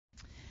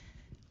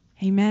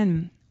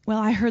Amen. Well,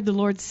 I heard the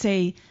Lord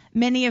say,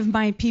 many of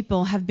my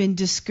people have been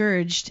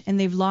discouraged and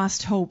they've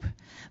lost hope.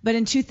 But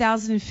in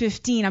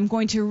 2015, I'm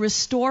going to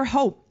restore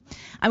hope.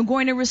 I'm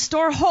going to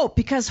restore hope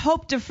because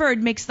hope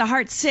deferred makes the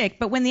heart sick.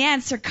 But when the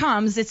answer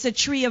comes, it's a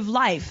tree of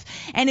life.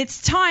 And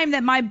it's time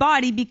that my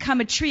body become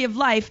a tree of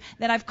life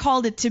that I've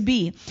called it to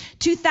be.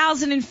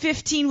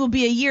 2015 will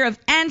be a year of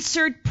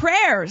answered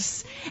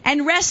prayers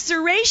and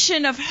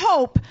restoration of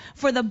hope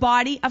for the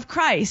body of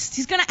Christ.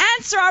 He's going to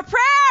answer our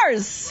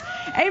prayers.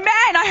 Amen.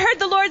 I heard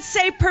the Lord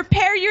say,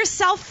 prepare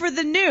yourself for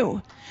the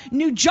new.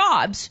 New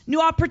jobs,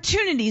 new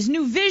opportunities,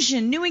 new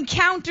vision, new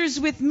encounters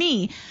with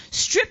me.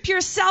 Strip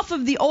yourself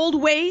of the old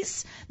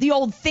ways, the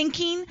old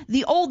thinking,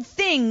 the old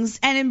things,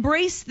 and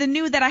embrace the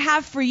new that I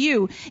have for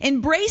you.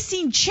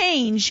 Embracing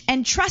change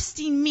and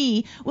trusting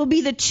me will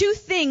be the two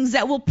things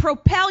that will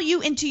propel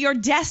you into your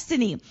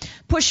destiny.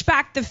 Push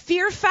back the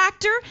fear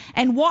factor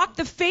and walk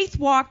the faith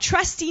walk,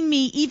 trusting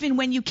me even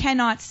when you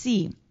cannot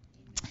see.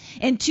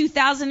 In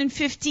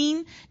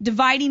 2015,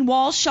 dividing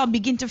walls shall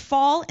begin to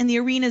fall in the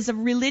arenas of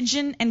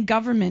religion and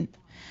government.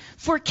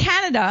 For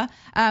Canada,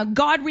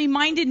 God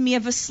reminded me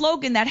of a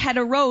slogan that had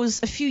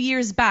arose a few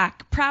years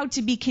back, proud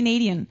to be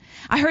Canadian.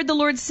 I heard the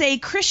Lord say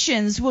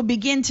Christians will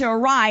begin to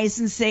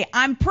arise and say,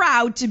 I'm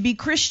proud to be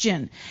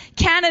Christian.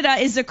 Canada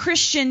is a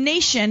Christian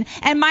nation,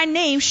 and my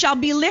name shall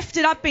be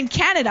lifted up in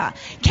Canada.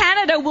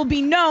 Canada will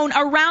be known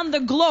around the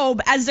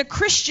globe as a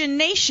Christian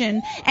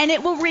nation, and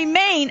it will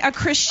remain a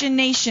Christian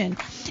nation.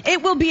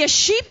 It will be a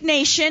sheep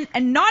nation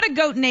and not a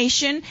goat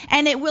nation,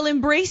 and it will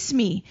embrace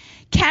me.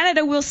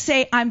 Canada will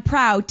say, I'm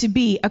proud to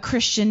be a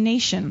Christian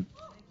nation.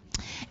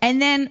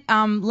 And then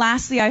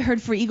lastly, I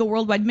heard for Eagle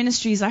Worldwide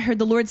Ministries, I heard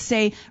the Lord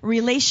say,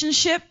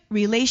 relationship,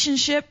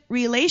 relationship,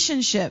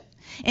 relationship.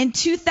 In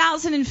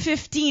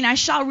 2015, I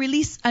shall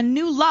release a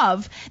new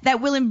love that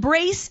will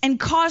embrace and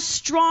cause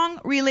strong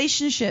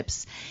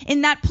relationships.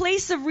 In that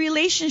place of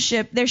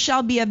relationship, there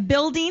shall be a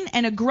building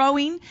and a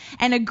growing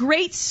and a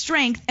great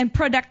strength and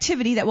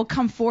productivity that will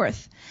come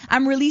forth.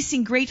 I'm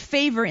releasing great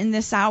favor in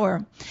this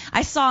hour.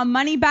 I saw a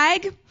money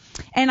bag,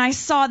 and I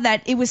saw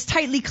that it was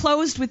tightly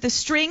closed with a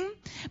string,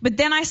 but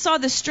then I saw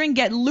the string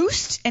get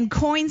loosed and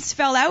coins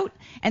fell out,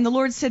 and the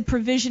Lord said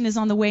provision is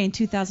on the way in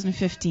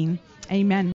 2015. Amen.